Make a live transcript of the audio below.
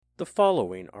The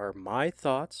following are my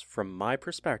thoughts from my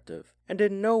perspective and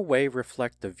in no way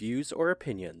reflect the views or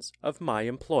opinions of my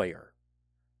employer.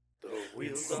 The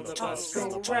wheels on the bus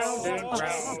go round and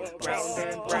round, round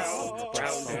and round,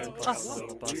 round and round.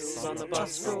 The wheels on the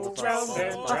bus go round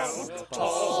and round,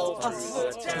 all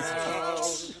through the town.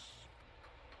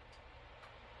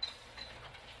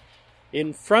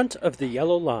 In Front of the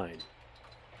Yellow Line,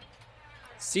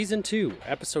 Season 2,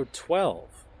 Episode 12,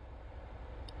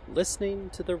 Listening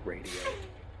to the Radio.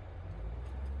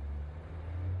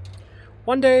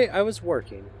 One day I was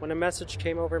working when a message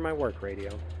came over my work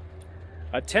radio.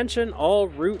 Attention all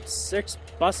Route 6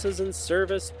 buses in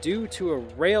service due to a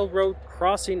railroad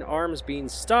crossing arms being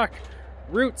stuck.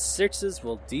 Route 6s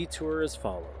will detour as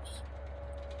follows.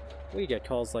 We get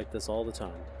calls like this all the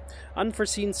time.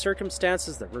 Unforeseen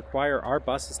circumstances that require our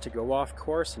buses to go off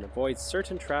course and avoid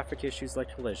certain traffic issues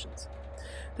like collisions.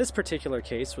 This particular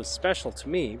case was special to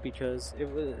me because in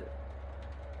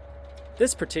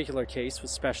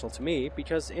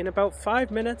about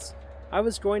 5 minutes I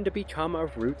was going to become a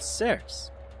Route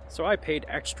 6, so I paid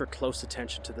extra close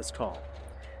attention to this call.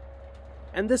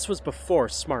 And this was before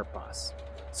SmartBus,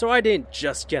 so I didn't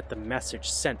just get the message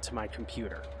sent to my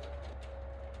computer.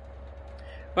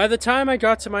 By the time I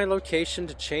got to my location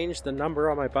to change the number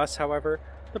on my bus, however,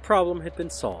 the problem had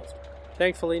been solved.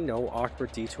 Thankfully, no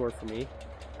awkward detour for me,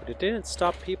 but it didn't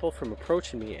stop people from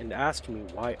approaching me and asking me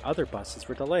why other buses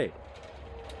were delayed.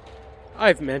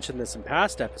 I've mentioned this in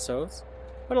past episodes,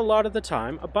 but a lot of the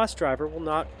time, a bus driver will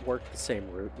not work the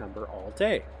same route number all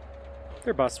day.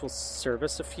 Their bus will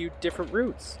service a few different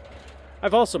routes.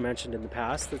 I've also mentioned in the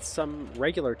past that some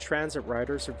regular transit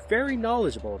riders are very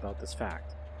knowledgeable about this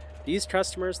fact. These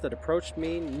customers that approached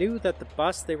me knew that the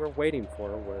bus they were waiting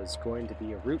for was going to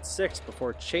be a Route 6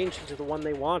 before changing to the one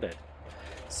they wanted.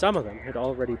 Some of them had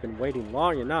already been waiting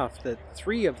long enough that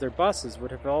 3 of their buses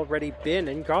would have already been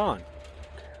and gone.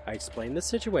 I explained the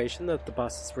situation that the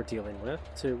buses were dealing with,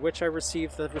 to which I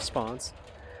received the response,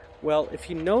 "Well,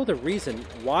 if you know the reason,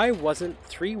 why wasn't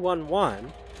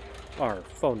 311, our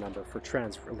phone number for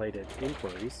transit-related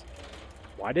inquiries,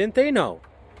 why didn't they know?"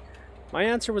 My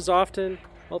answer was often,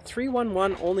 well,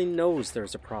 311 only knows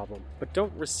there's a problem, but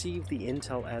don't receive the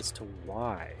intel as to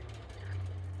why.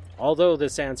 Although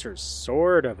this answer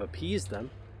sort of appeased them,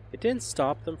 it didn't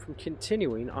stop them from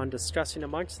continuing on discussing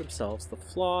amongst themselves the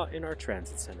flaw in our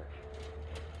transit center.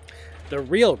 The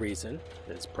real reason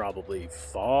is probably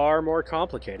far more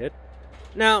complicated.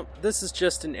 Now, this is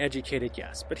just an educated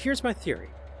guess, but here's my theory.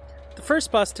 The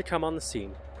first bus to come on the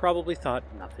scene probably thought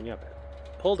nothing of it,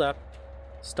 pulled up,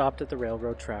 stopped at the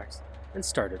railroad tracks, and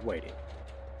started waiting.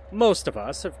 Most of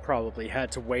us have probably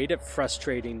had to wait at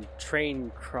frustrating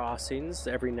train crossings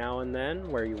every now and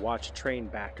then, where you watch a train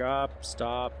back up,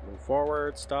 stop, move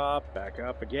forward, stop, back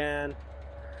up again.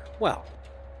 Well,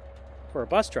 for a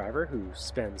bus driver who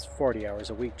spends 40 hours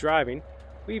a week driving,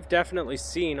 we've definitely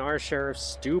seen our share of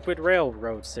stupid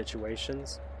railroad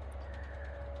situations.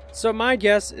 So my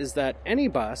guess is that any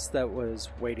bus that was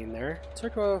waiting there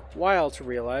took a while to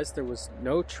realize there was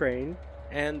no train,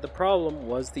 and the problem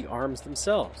was the arms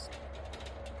themselves.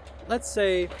 Let's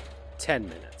say 10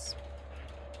 minutes.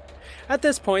 At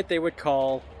this point, they would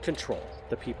call Control,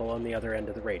 the people on the other end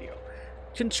of the radio.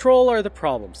 Control are the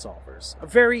problem solvers, a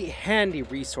very handy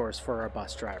resource for our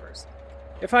bus drivers.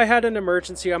 If I had an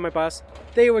emergency on my bus,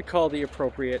 they would call the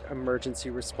appropriate emergency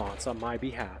response on my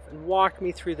behalf and walk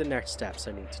me through the next steps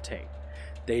I need to take.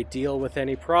 They deal with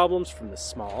any problems from the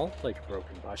small, like a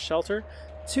broken bus shelter,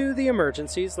 to the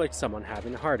emergencies like someone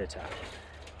having a heart attack.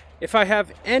 If I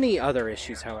have any other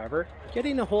issues, however,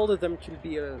 getting a hold of them can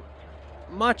be a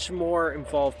much more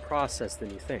involved process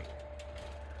than you think.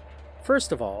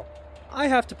 First of all, I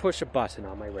have to push a button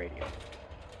on my radio.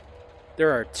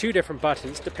 There are 2 different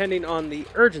buttons depending on the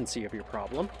urgency of your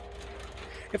problem.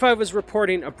 If I was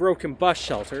reporting a broken bus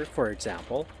shelter, for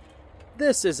example,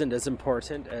 this isn't as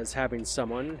important as having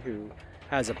someone who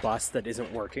has a bus that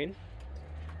isn't working.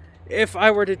 If I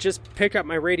were to just pick up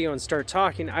my radio and start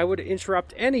talking, I would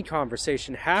interrupt any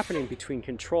conversation happening between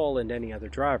Control and any other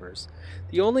drivers.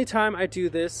 The only time I do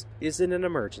this is in an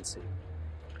emergency,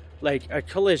 like a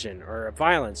collision or a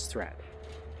violence threat.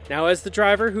 Now, as the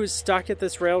driver who is stuck at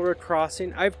this railroad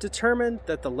crossing, I've determined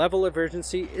that the level of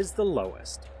urgency is the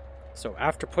lowest. So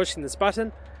after pushing this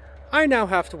button, I now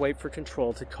have to wait for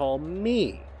Control to call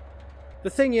me. The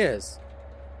thing is,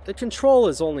 the Control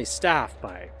is only staffed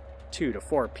by 2 to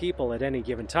 4 people at any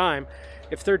given time.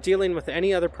 If they're dealing with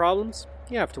any other problems,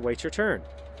 you have to wait your turn.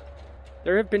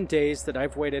 There have been days that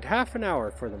I've waited half an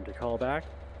hour for them to call back.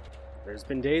 There's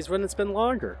been days when it's been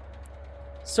longer.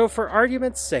 So for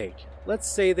argument's sake, let's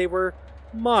say they were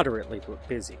moderately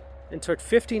busy. and took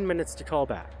 15 minutes to call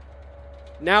back.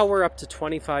 Now we're up to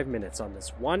 25 minutes on this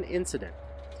one incident.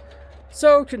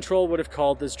 So Control would have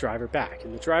called this driver back,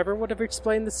 and the driver would have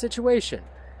explained the situation.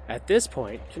 At this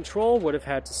point, Control would have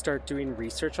had to start doing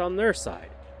research on their side,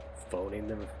 phoning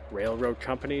the railroad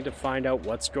company to find out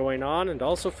what's going on, and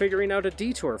also figuring out a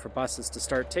detour for buses to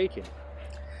start taking.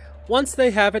 Once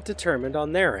they have it determined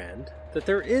on their end that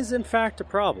there is in fact a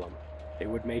problem, they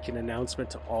would make an announcement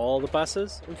to all the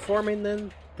buses, informing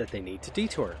them that they need to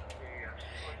detour.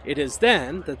 It is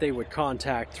then that they would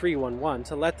contact 311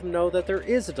 to let them know that there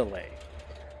is a delay.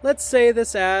 Let's say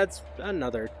this adds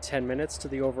another 10 minutes to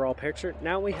the overall picture.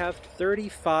 Now we have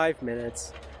 35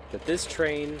 minutes that this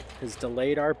train has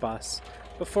delayed our bus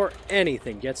before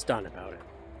anything gets done about it.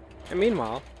 And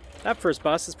meanwhile, that first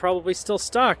bus is probably still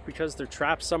stuck because they're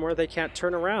trapped somewhere they can't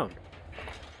turn around.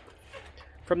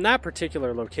 From that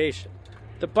particular location,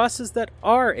 the buses that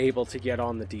are able to get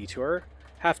on the detour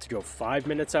have to go 5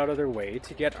 minutes out of their way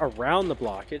to get around the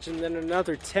blockage, and then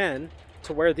another 10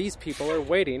 to where these people are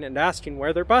waiting and asking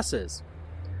where their bus is.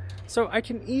 So I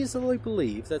can easily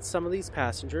believe that some of these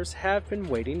passengers have been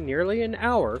waiting nearly an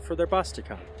hour for their bus to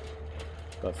come.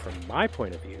 But from my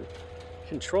point of view,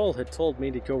 Control had told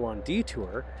me to go on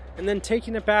detour and then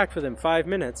taking it back for them 5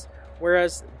 minutes,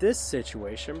 whereas this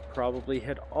situation probably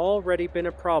had already been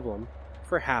a problem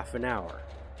for half an hour.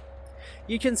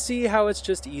 You can see how it's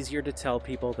just easier to tell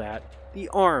people that the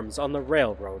arms on the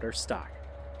railroad are stuck,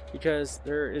 because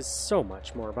there is so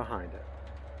much more behind it.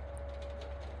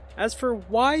 As for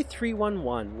why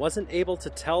 311 wasn't able to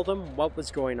tell them what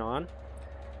was going on,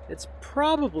 it's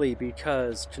probably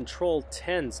because Control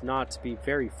tends not to be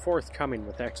very forthcoming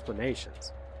with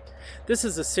explanations. This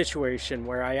is a situation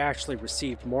where I actually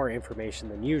received more information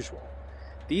than usual.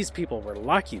 These people were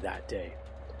lucky that day.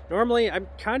 Normally, I'm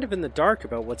kind of in the dark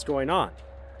about what's going on.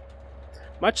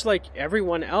 Much like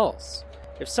everyone else,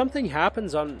 if something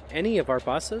happens on any of our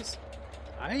buses,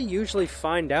 I usually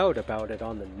find out about it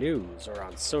on the news or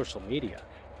on social media.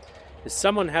 If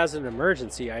someone has an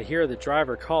emergency, I hear the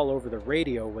driver call over the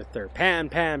radio with their pan,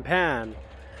 pan, pan,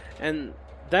 and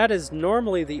that is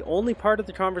normally the only part of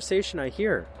the conversation I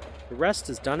hear. The rest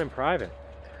is done in private.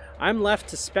 I'm left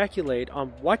to speculate on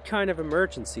what kind of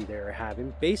emergency they are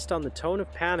having based on the tone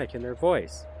of panic in their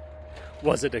voice.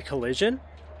 Was it a collision?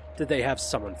 Did they have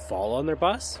someone fall on their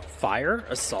bus? Fire?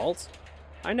 Assault?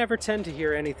 I never tend to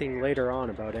hear anything later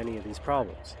on about any of these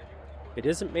problems. It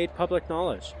isn't made public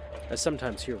knowledge. I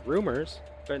sometimes hear rumors,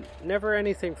 but never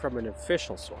anything from an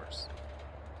official source.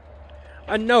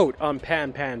 A note on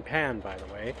pan, pan, pan, by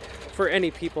the way, for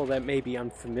any people that may be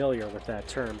unfamiliar with that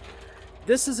term.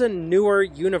 This is a newer,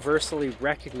 universally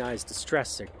recognized distress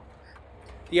signal.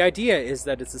 The idea is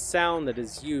that it's a sound that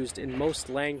is used in most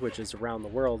languages around the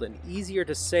world and easier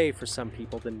to say for some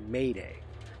people than Mayday.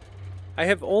 I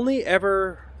have only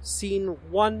ever seen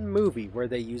one movie where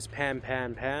they use pan,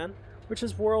 pan, pan, which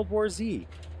is World War Z,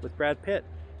 with Brad Pitt,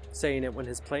 saying it when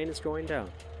his plane is going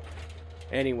down.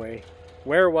 Anyway,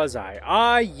 where was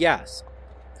I? Yes.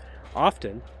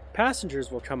 Often,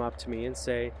 passengers will come up to me and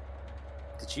say,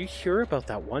 "Did you hear about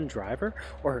that one driver?"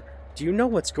 Or, "Do you know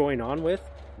what's going on with?"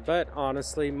 But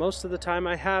honestly, most of the time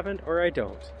I haven't or I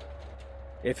don't.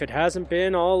 If it hasn't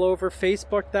been all over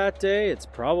Facebook that day, it's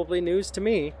probably news to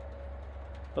me.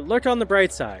 But look on the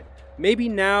bright side. Maybe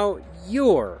now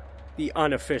you're the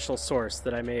unofficial source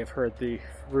that I may have heard the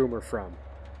rumor from.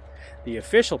 The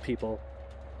official people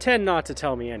tend not to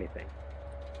tell me anything.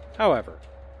 However,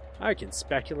 I can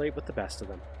speculate with the best of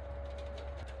them.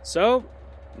 So,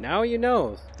 now you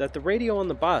know that the radio on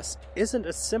the bus isn't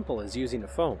as simple as using a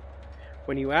phone.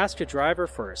 When you ask a driver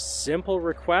for a simple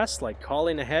request like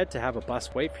calling ahead to have a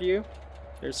bus wait for you,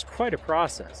 there's quite a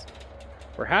process.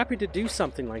 We're happy to do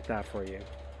something like that for you,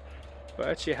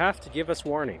 but you have to give us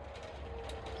warning.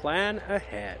 Plan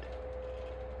ahead.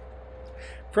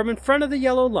 From in front of the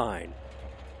yellow line,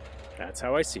 that's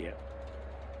how I see it.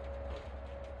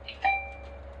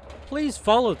 Please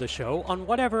follow the show on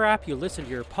whatever app you listen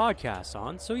to your podcasts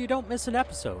on so you don't miss an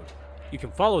episode. You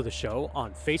can follow the show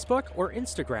on Facebook or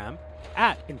Instagram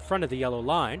at In Front of the Yellow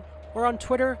Line, or on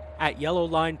Twitter at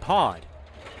YellowLinePod.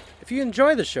 If you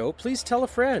enjoy the show, please tell a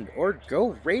friend or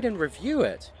go rate and review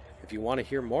it. If you want to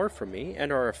hear more from me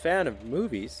and are a fan of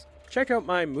movies, check out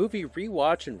my movie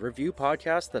rewatch and review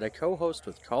podcast that I co-host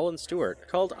with Colin Stewart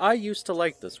called I Used to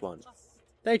Like This One.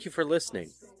 Thank you for listening,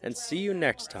 and see you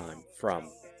next time from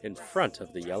In Front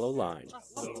of the Yellow Line.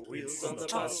 The wheels on the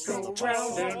bus go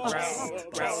round and round,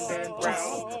 round and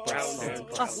round, round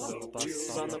and round. The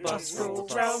wheels on the bus go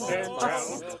round and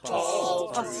round,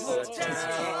 all through the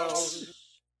town.